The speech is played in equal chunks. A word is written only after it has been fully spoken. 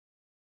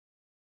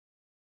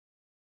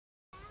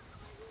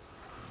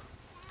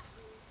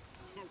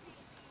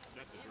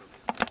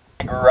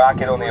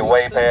rocket on the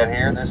away pad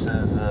here. This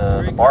is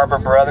the Barber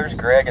brothers,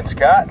 Greg and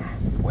Scott,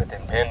 with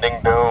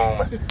Impending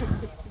Doom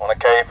on a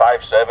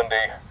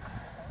K570.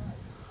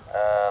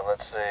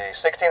 Let's see,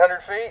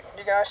 1,600 feet,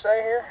 you guys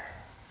say here?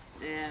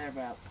 Yeah, they're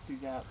about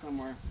spewed out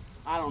somewhere.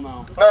 I don't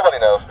know. Nobody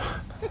knows.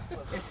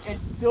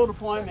 It's still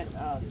deployment,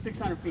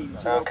 600 feet.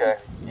 Okay.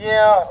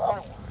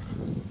 Yeah,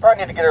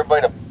 probably need to get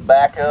everybody to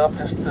back up.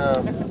 Just, I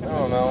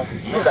don't know,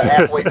 maybe about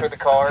halfway through the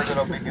cars,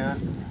 it'll be good.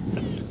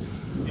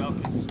 Y'all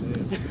can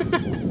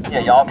stay. Yeah,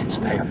 y'all can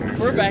stay up here.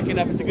 We're backing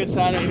up. It's a good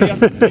sign. Everybody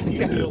else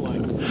feel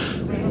like.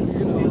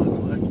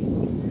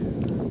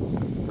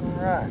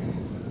 All right.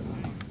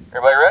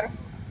 Everybody ready?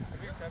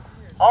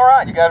 All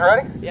right, you guys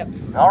ready? Yep.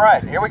 All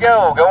right, here we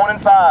go. Going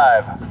in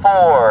 5,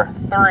 4,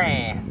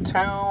 3, 2,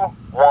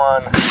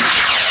 1.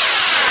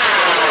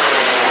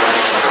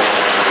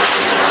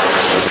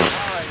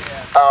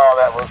 Oh,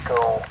 that was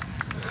cool.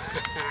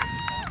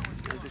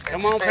 Just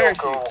come on,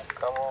 parachutes. Cool.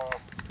 Come on.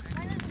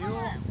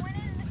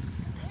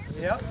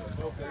 Yep.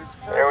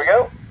 There we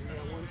go.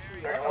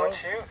 There's one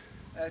shoot.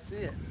 That's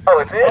it. Oh,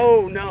 it's it?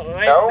 Oh, no.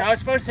 Wait, No? no, it's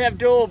supposed to have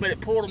dual, but it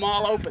pulled them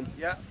all open.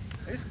 Yep.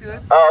 It's good.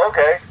 Oh,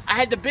 okay. I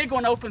had the big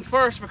one open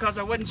first because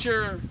I wasn't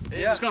sure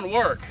it was going to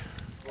work.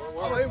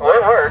 Oh, it Well,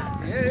 it works.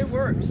 worked. Yeah, it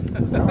works.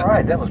 All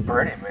right, that was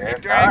pretty, man.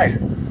 It drags.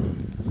 Nice.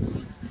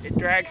 It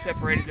drag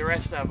separated the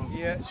rest of them.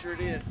 Yeah, it sure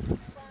did.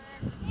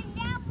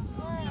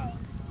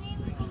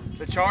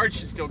 The charge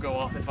should still go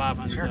off at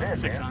 500, Sure did,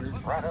 600.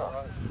 man. Right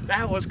up.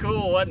 That was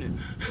cool, wasn't it?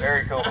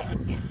 Very cool.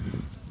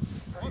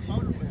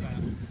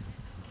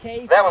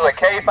 K570. That was a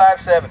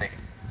K570.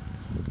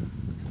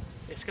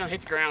 It's going to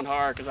hit the ground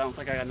hard because I don't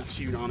think I got enough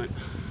shoot on it.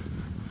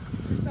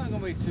 It's not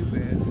going to be too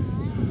bad.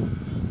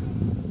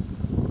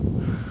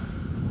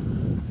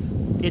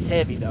 It's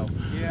heavy, though.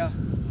 Yeah.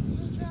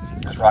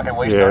 This rocket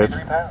weighs Yeah,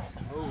 33 pounds.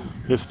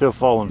 It's still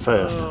falling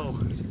fast. Oh.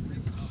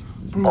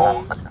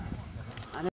 Oh.